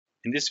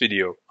In this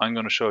video, I'm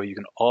going to show you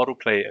can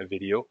autoplay a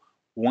video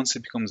once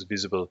it becomes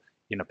visible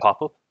in a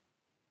pop-up.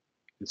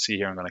 You'll see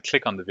here I'm going to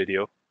click on the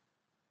video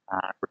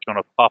and we're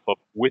going to pop up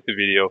with the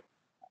video.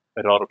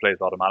 It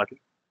autoplays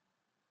automatically.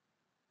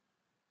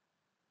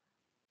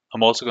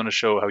 I'm also going to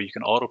show how you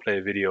can autoplay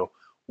a video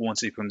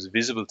once it becomes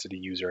visible to the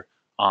user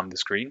on the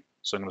screen.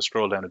 So I'm going to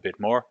scroll down a bit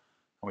more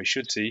and we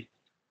should see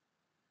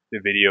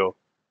the video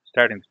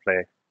starting to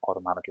play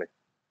automatically.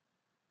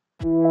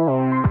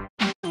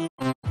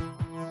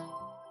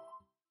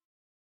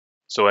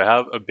 So I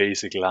have a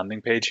basic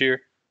landing page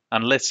here,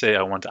 and let's say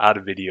I want to add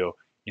a video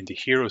in the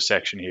hero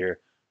section here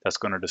that's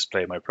going to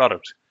display my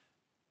product.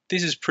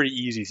 This is pretty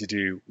easy to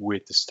do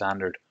with the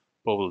standard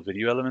bubble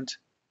video element.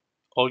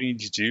 All you need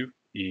to do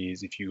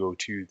is, if you go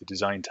to the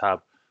design tab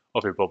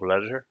of your bubble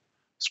editor,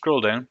 scroll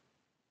down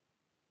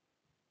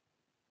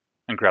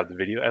and grab the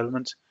video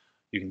element.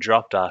 You can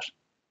drop that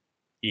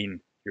in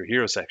your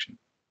hero section.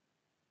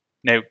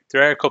 Now,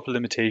 there are a couple of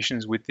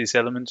limitations with this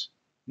element.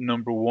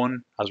 Number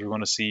one, as we're going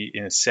to see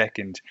in a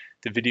second,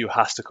 the video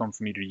has to come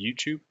from either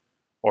YouTube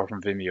or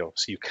from Vimeo.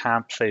 So you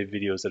can't play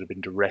videos that have been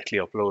directly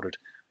uploaded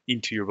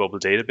into your bubble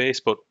database,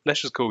 but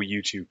let's just go with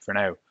YouTube for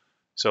now.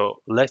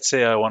 So let's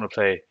say I want to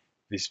play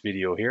this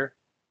video here.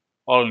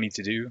 All I need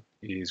to do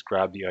is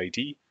grab the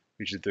ID,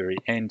 which is at the very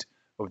end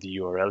of the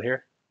URL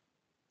here.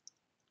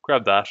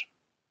 Grab that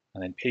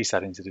and then paste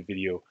that into the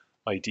video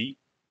ID.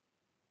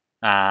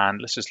 And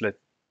let's just let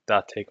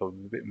that take up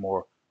a bit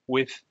more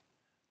width.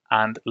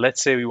 And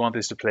let's say we want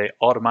this to play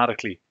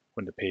automatically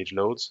when the page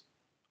loads.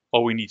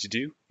 All we need to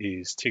do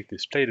is tick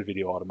this play the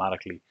video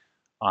automatically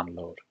on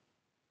load.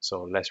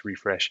 So let's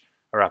refresh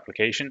our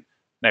application.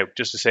 Now,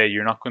 just to say,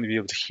 you're not going to be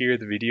able to hear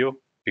the video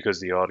because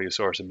the audio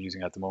source I'm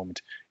using at the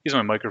moment is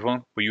my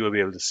microphone, but you will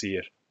be able to see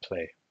it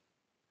play.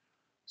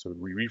 So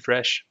we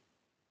refresh.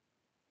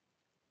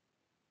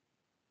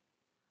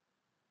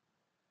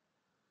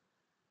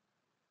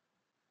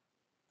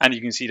 And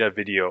you can see that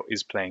video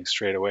is playing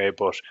straight away,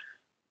 but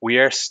we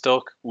are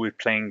stuck with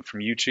playing from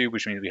YouTube,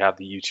 which means we have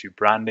the YouTube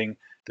branding.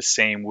 The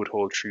same would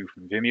hold true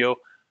from Vimeo.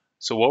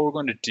 So what we're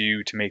going to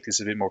do to make this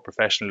a bit more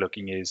professional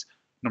looking is,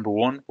 number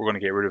one, we're going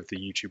to get rid of the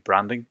YouTube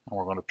branding and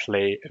we're going to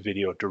play a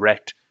video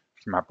direct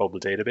from our bubble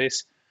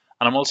database.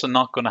 And I'm also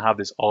not going to have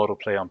this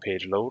autoplay on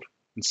page load.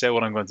 Instead,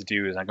 what I'm going to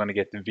do is I'm going to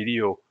get the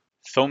video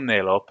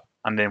thumbnail up,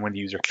 and then when the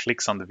user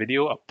clicks on the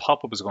video, a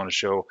pop-up is going to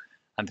show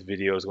and the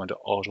video is going to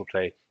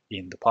autoplay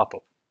in the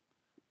pop-up.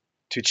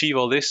 To achieve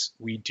all this,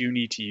 we do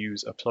need to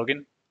use a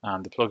plugin,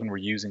 and the plugin we're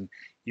using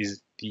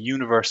is the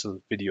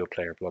Universal Video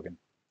Player plugin.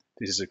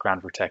 This is a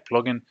Grandver Tech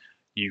plugin.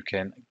 You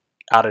can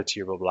add it to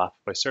your bubble app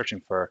by searching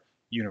for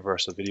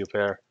Universal Video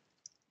Player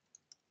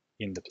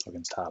in the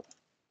Plugins tab.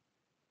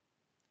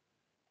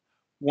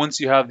 Once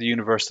you have the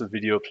Universal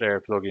Video Player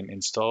plugin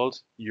installed,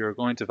 you're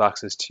going to have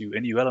access to a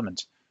new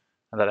element,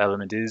 and that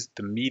element is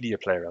the Media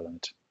Player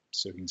element.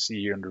 So you can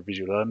see here under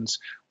Visual Elements,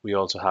 we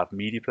also have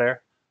Media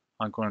Player.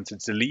 I'm going to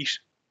delete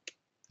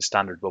the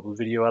standard bubble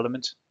video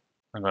element.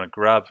 I'm going to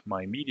grab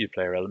my media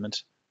player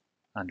element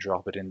and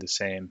drop it in the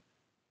same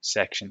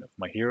section of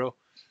my hero.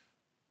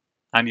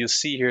 And you'll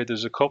see here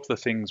there's a couple of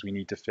things we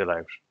need to fill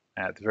out.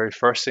 The very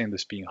first thing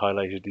that's being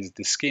highlighted is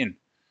the skin.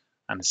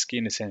 And the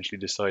skin essentially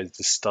decides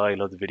the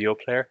style of the video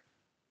player.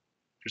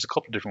 There's a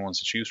couple of different ones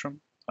to choose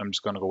from. I'm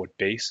just going to go with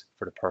base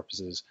for the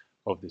purposes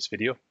of this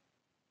video.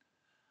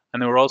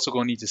 And then we're also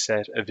going to need to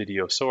set a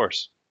video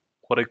source.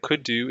 What I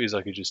could do is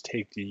I could just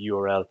take the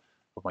URL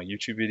of my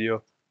YouTube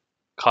video,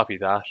 copy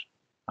that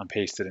and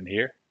paste it in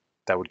here.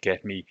 That would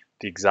get me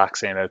the exact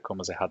same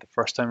outcome as I had the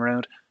first time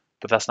around,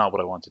 but that's not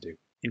what I want to do.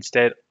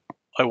 Instead,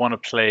 I want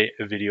to play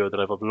a video that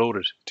I've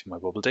uploaded to my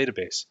bubble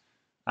database,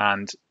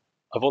 and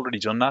I've already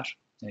done that.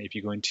 If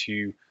you go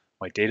into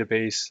my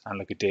database and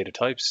look at data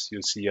types,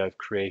 you'll see I've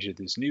created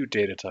this new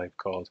data type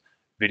called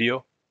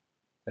video.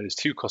 That is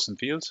two custom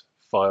fields,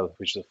 file,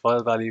 which is a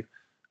file value,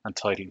 and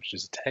title, which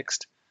is a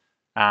text.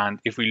 And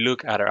if we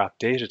look at our app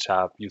data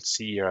tab, you'll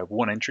see here I have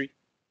one entry.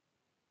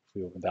 If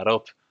we open that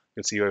up,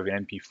 you'll see we have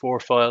an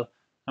MP4 file,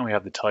 and we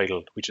have the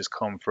title, which has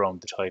come from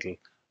the title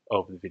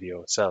of the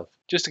video itself.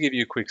 Just to give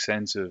you a quick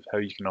sense of how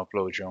you can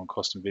upload your own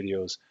custom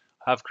videos,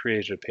 I have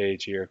created a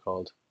page here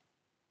called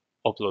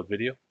Upload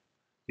Video.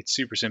 It's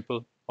super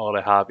simple. All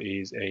I have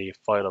is a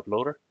file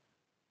uploader,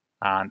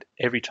 and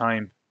every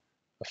time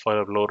a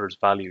file uploader's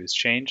value is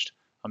changed,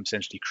 I'm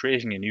essentially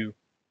creating a new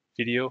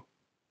video,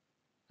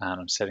 and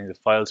I'm setting the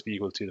file to be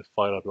equal to the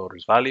file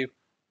uploader's value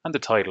and the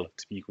title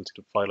to be equal to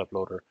the file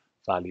uploader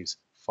value's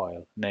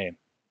file name.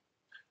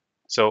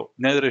 So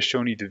now that I've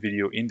shown you the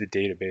video in the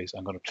database,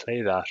 I'm going to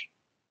play that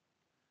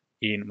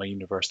in my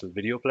Universal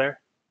Video Player.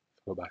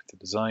 Go back to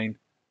design,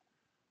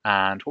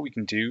 and what we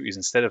can do is,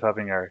 instead of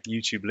having our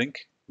YouTube link,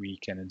 we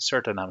can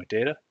insert dynamic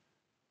data.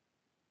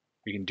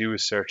 We can do a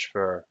search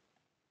for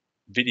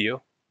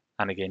video,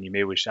 and again, you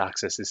may wish to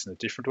access this in a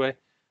different way.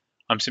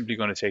 I'm simply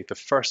going to take the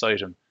first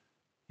item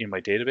in my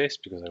database,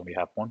 because I only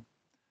have one,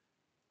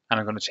 and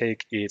I'm going to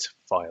take its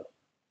file.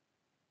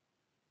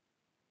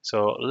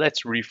 So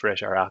let's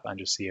refresh our app and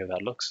just see how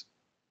that looks.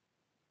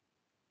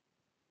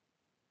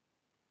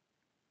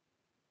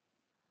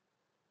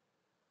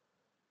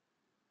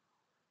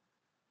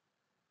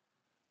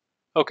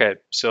 Okay,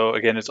 so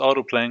again, it's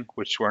autoplaying,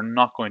 which we're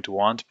not going to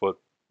want, but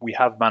we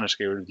have managed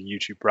to get rid of the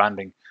YouTube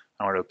branding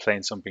and we're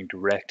playing something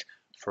direct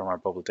from our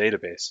bubble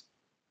database.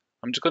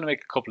 I'm just going to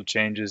make a couple of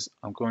changes.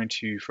 I'm going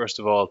to, first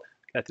of all,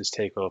 let this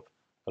take up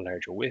a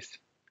larger width,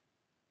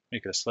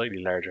 make it a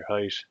slightly larger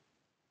height.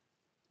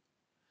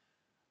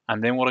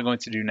 And then what I'm going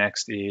to do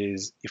next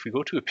is, if we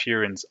go to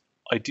appearance,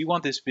 I do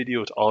want this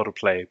video to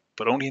autoplay,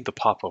 but only in the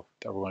pop-up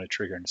that we're going to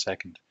trigger in a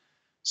second.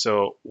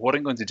 So what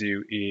I'm going to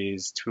do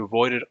is, to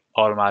avoid it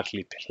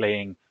automatically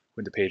playing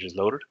when the page is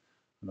loaded,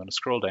 I'm going to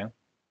scroll down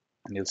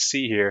and you'll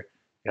see here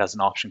it has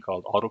an option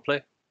called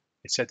autoplay.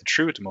 It's set to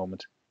true at the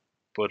moment,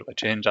 but if I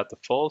change that to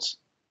false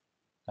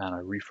and I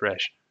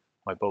refresh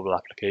my bubble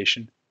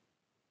application,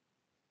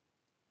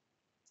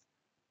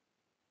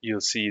 you'll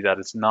see that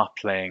it's not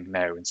playing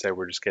now. Instead,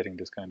 we're just getting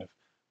this kind of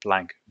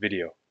blank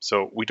video.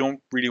 So we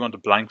don't really want a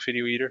blank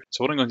video either.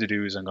 So what I'm going to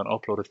do is I'm going to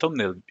upload a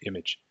thumbnail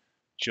image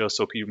just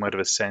so people might have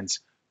a sense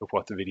of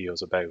what the video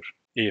is about.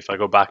 If I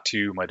go back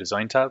to my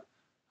design tab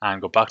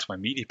and go back to my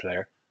media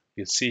player,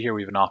 you'll see here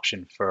we have an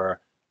option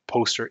for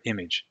poster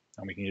image,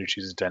 and we can either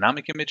choose a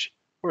dynamic image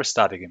or a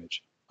static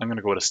image. I'm going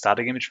to go with a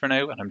static image for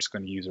now, and I'm just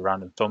going to use a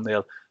random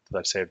thumbnail that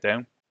I've saved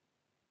down.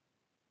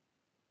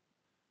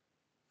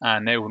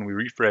 And now when we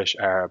refresh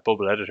our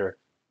bubble editor,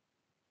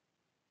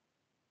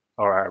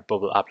 or our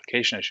bubble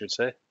application, I should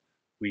say,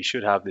 we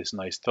should have this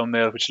nice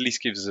thumbnail, which at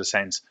least gives us a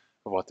sense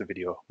of what the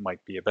video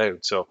might be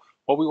about. So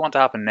what we want to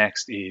happen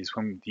next is,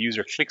 when the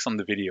user clicks on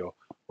the video,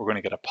 we're going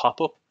to get a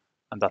pop-up,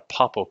 and that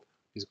pop-up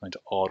is going to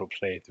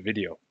autoplay the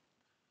video.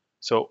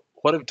 So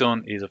what I've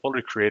done is I've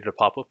already created a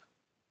pop-up.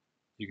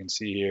 You can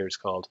see here it's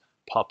called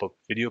pop-up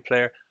video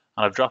player,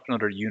 and I've dropped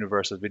another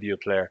universal video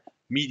player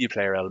media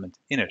player element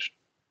in it.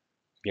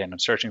 Again, I'm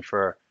searching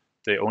for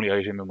the only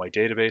item in my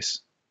database.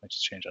 I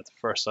just change that to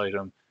first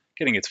item,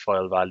 getting its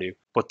file value.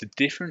 But the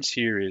difference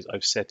here is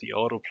I've set the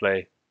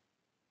autoplay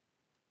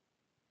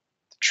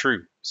to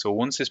true. So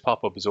once this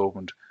pop-up is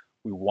opened,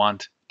 we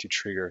want to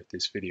trigger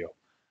this video.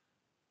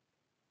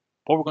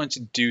 What we're going to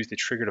do to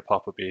trigger the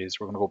pop-up is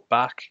we're going to go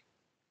back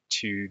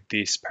to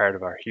this part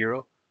of our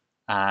hero,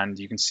 and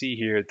you can see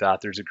here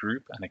that there's a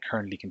group and it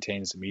currently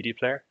contains the media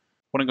player.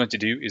 What I'm going to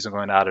do is I'm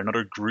going to add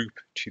another group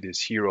to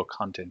this hero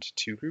content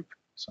 2 group.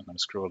 So I'm going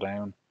to scroll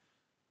down,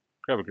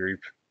 grab a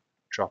group,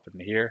 drop it in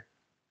here.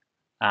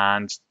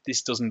 And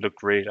this doesn't look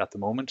great at the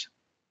moment.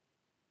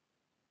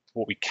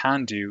 What we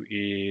can do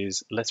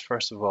is, let's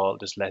first of all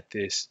just let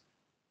this,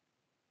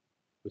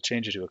 we'll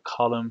change it to a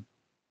column,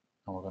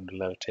 and we're going to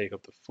let it take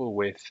up the full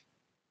width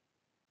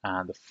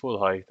and the full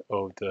height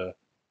of the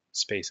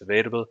space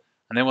available.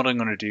 And then what I'm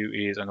going to do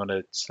is I'm going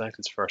to select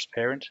its first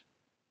parent,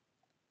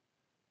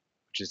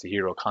 which is the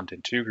hero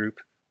content 2 group,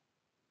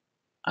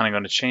 and I'm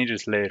going to change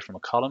its layout from a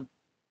column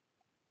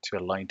to a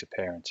line to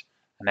parent.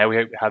 And now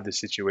we have this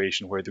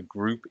situation where the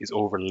group is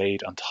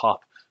overlaid on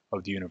top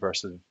of the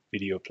universal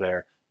video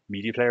player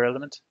media player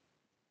element.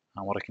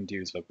 And what I can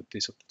do is I put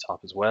this up the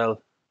top as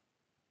well.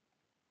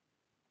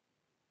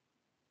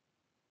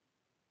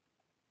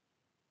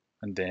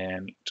 And then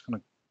I'm just going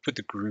to put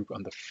the group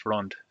on the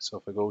front. So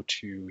if I go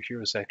to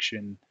hero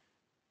section,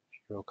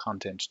 hero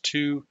content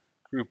 2,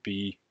 group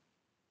B,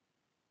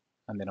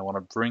 and then I want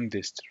to bring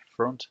this to the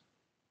front.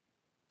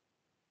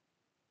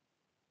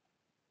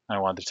 I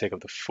want to take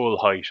up the full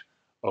height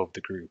of the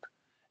group.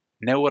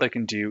 Now what I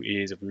can do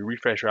is, if we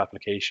refresh our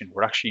application,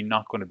 we're actually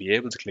not going to be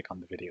able to click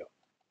on the video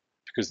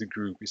because the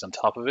group is on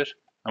top of it,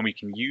 and we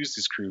can use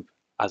this group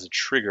as a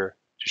trigger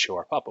to show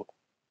our pop-up.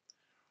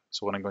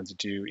 So what I'm going to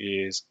do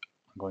is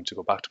I'm going to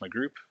go back to my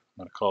group.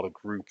 I'm going to call it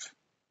group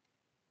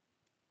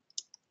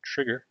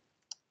trigger,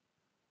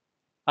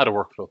 add a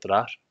workflow to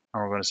that,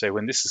 and we're going to say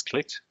when this is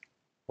clicked,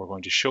 we're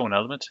going to show an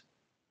element,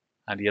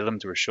 and the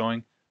element we're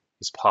showing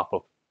is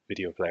pop-up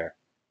video player.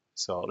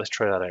 So let's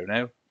try that out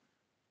now.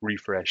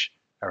 Refresh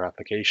our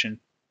application,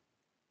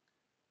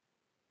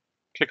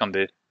 click on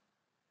this.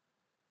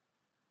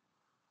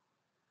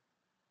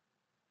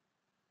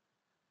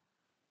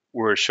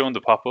 We're shown the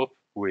pop-up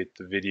with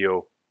the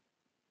video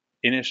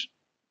in it,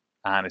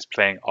 and it's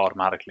playing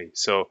automatically.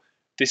 So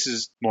this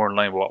is more in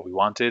line with what we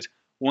wanted.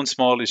 One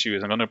small issue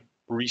is I'm going to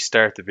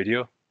restart the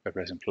video by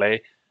pressing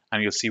play,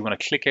 and you'll see when I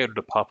click out of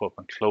the pop-up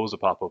and close the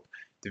pop-up,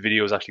 the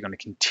video is actually going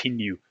to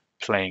continue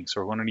playing.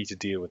 So we're going to need to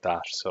deal with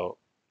that. So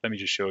let me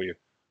just show you.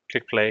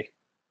 Click play,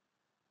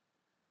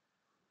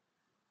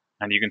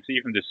 and you can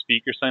see from the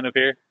speaker sign up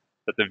here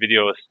that the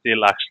video is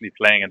still actually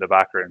playing in the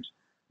background.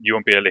 You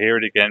won't be able to hear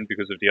it again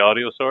because of the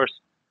audio source,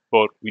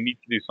 but we need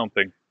to do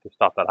something to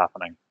stop that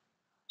happening. I'm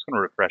just going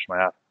to refresh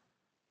my app.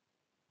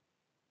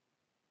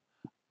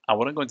 And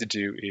what I'm going to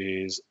do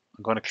is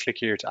I'm going to click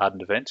here to add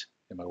an event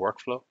in my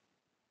workflow.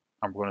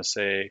 And we're going to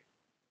say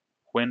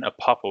when a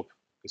pop-up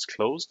is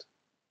closed,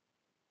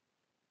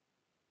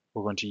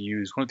 we're going to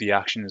use one of the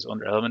actions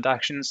under element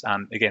actions.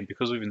 And again,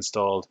 because we've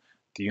installed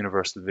the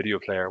universal video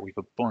player, we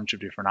have a bunch of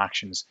different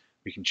actions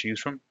we can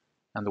choose from.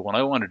 And the one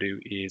I want to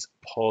do is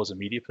pause a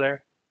media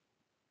player.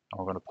 And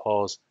we're going to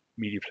pause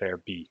media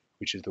player B,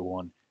 which is the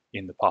one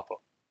in the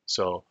pop-up.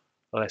 So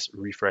let's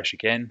refresh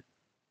again.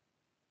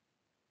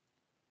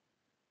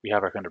 We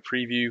have our kind of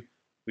preview.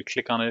 We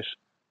click on it.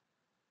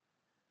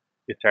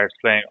 It starts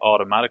playing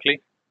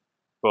automatically.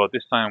 But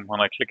this time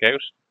when I click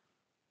out,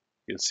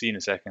 you'll see in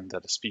a second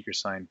that the speaker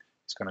sign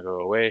is going to go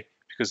away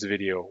because the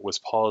video was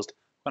paused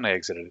when I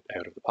exited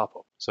out of the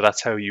pop-up. So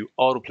that's how you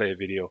autoplay a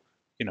video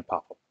in a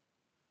pop-up.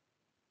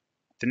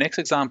 The next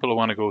example I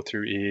want to go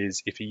through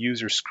is if a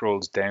user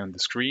scrolls down the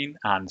screen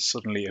and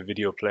suddenly a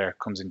video player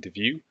comes into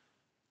view,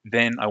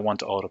 then I want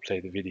to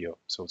autoplay the video.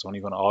 So it's only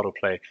going to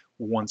autoplay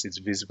once it's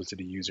visible to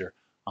the user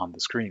on the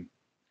screen.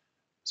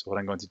 So what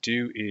I'm going to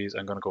do is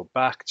I'm going to go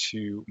back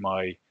to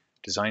my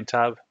design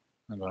tab.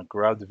 I'm going to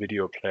grab the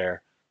video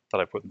player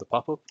that I put in the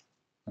pop-up.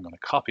 I'm going to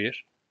copy it,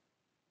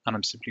 and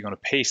I'm simply going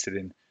to paste it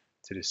in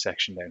to this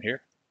section down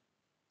here.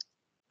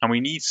 And we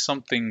need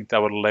something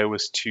that would allow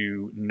us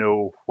to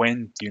know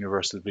when the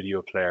universal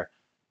video player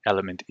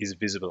element is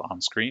visible on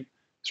screen.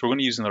 So we're going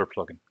to use another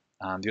plugin.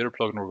 And the other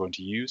plugin we're going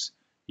to use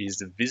is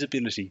the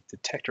visibility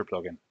detector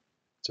plugin.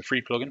 It's a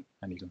free plugin,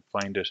 and you can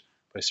find it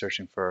by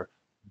searching for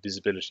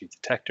visibility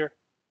detector.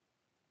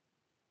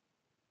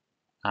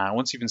 And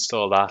once you've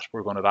installed that,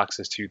 we're going to have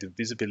access to the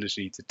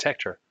visibility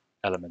detector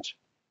element.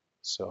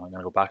 So I'm going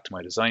to go back to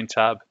my design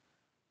tab,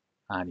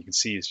 and you can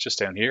see it's just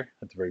down here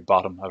at the very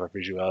bottom of our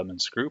visual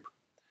elements group.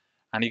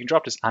 And you can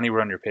drop this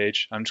anywhere on your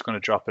page. I'm just going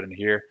to drop it in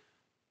here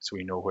so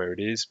we know where it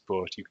is,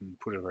 but you can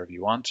put it wherever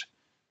you want.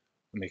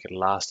 Make it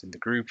last in the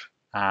group.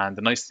 And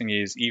the nice thing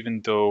is,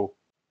 even though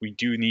we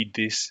do need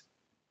this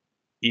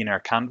in our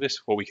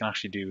canvas, what we can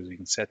actually do is we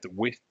can set the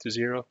width to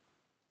 0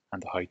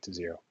 and the height to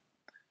 0.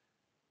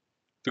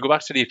 If we go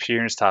back to the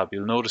appearance tab,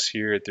 you'll notice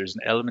here there's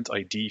an element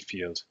ID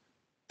field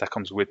that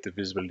comes with the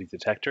visibility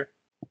detector.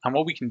 And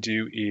what we can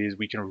do is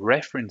we can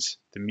reference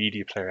the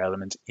media player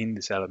element in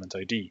this element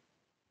ID.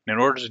 Now, in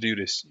order to do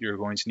this, you're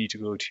going to need to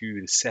go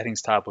to the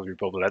settings tab of your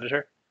bubble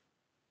editor,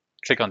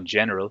 click on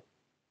general,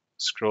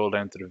 scroll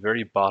down to the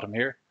very bottom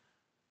here,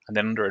 and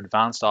then under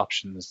advanced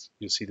options,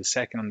 you'll see the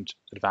second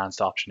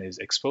advanced option is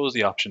expose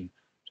the option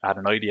to add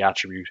an ID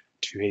attribute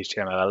to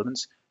HTML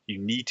elements. You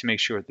need to make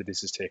sure that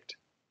this is ticked.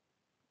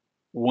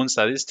 Once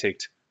that is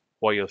ticked,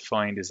 what you'll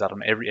find is that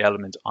on every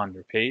element on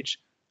your page,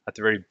 at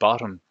the very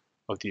bottom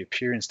of the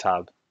appearance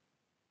tab,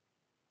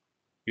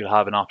 you'll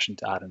have an option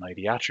to add an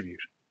ID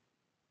attribute.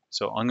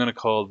 So I'm going to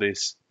call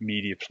this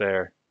media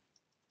player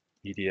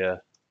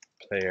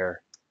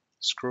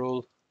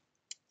scroll.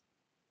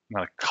 I'm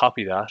going to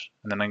copy that,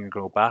 and then I'm going to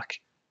go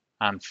back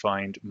and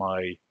find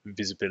my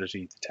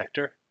visibility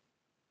detector.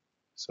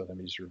 So let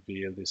me just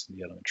reveal this in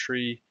the element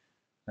tree,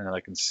 and then I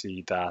can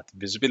see that the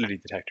visibility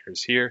detector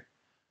is here.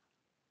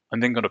 I'm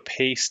then going to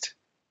paste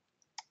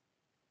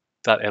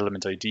that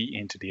element ID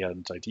into the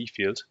element ID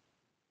field.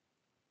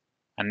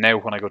 And now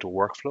when I go to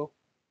workflow,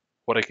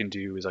 what I can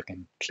do is I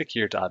can click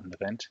here to add an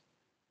event.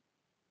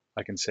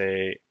 I can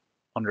say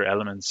under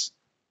elements,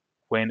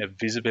 when a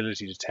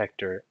visibility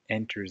detector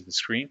enters the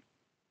screen,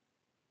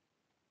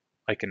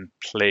 I can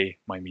play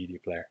my media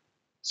player.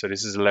 So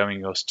this is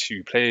allowing us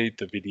to play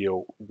the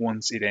video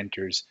once it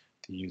enters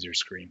the user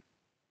screen.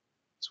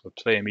 So we'll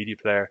play a media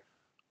player.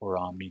 We're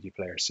on media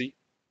player C.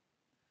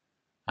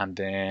 And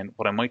then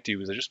what I might do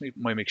is I just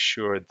might make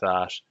sure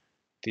that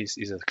this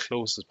is as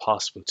close as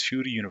possible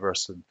to the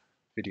universal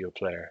video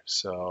player.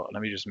 So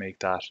let me just make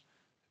that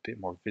a bit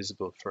more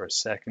visible for a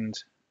second,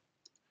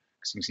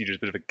 because you can see there's a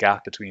bit of a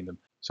gap between them.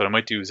 So what I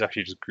might do is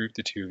actually just group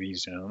the two of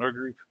these in another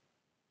group,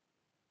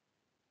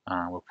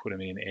 and we'll put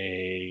them in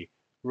a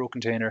row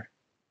container.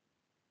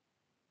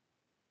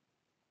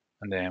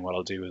 And then what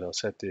I'll do is I'll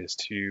set this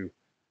to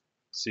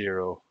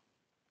 0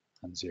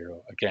 and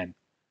 0 again.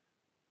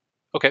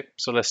 Okay,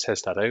 so let's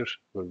test that out.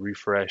 We'll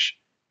refresh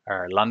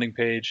our landing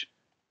page.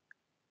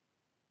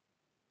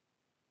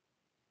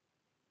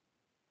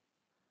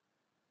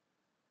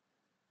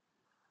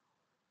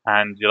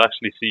 And you'll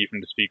actually see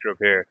from the speaker up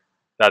here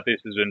that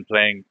this has been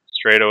playing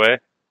straight away.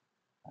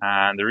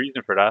 And the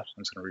reason for that,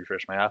 I'm just going to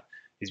refresh my app,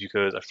 is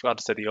because I forgot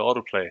to set the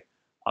autoplay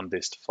on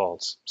this to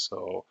false.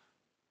 So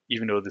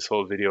even though this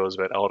whole video is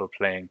about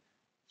autoplaying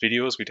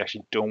videos, we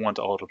actually don't want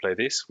to autoplay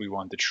this. We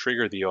want to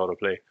trigger the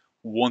autoplay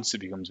once it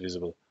becomes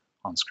visible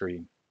on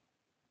screen.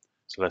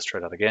 So let's try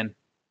that again.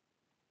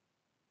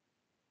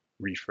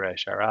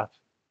 Refresh our app.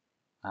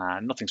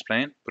 And nothing's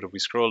playing, but if we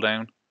scroll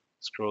down,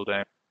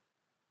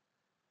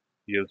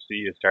 you'll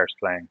see it starts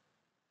playing.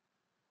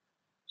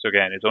 So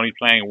again, it's only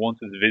playing once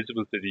it's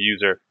visible to the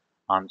user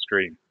on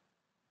screen.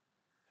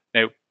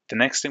 Now, the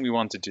next thing we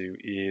want to do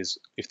is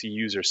if the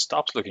user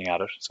stops looking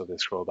at it, so they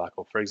scroll back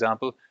up, for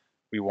example,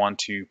 we want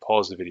to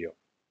pause the video.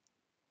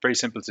 Very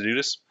simple to do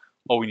this.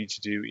 All we need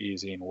to do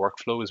is in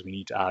workflow is we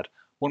need to add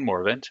one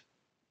more event.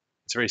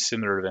 It's a very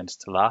similar event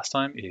to last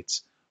time.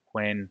 It's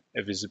when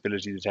a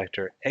visibility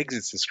detector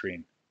exits the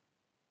screen.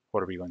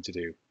 What are we going to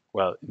do?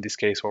 Well, in this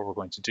case, what we're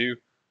going to do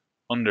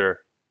under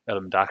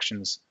element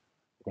actions,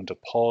 we're going to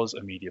pause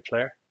a media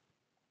player.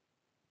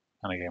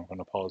 And again, we're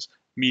going to pause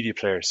media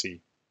player C.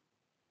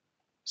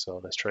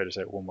 So let's try this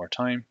out one more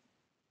time.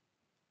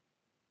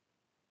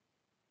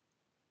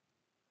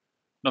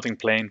 Nothing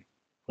playing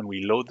when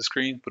we load the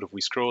screen, but if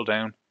we scroll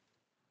down,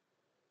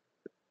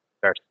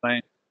 starts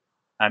playing.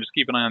 And just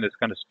keep an eye on this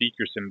kind of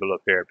speaker symbol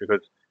up here,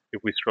 because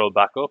if we scroll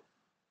back up,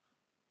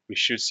 we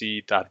should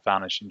see that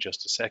vanish in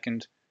just a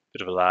second.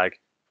 Bit of a lag,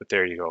 but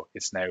there you go.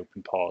 It's now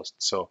been paused.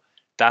 So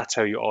that's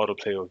how you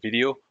autoplay a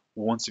video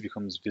once it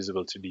becomes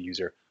visible to the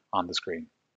user on the screen.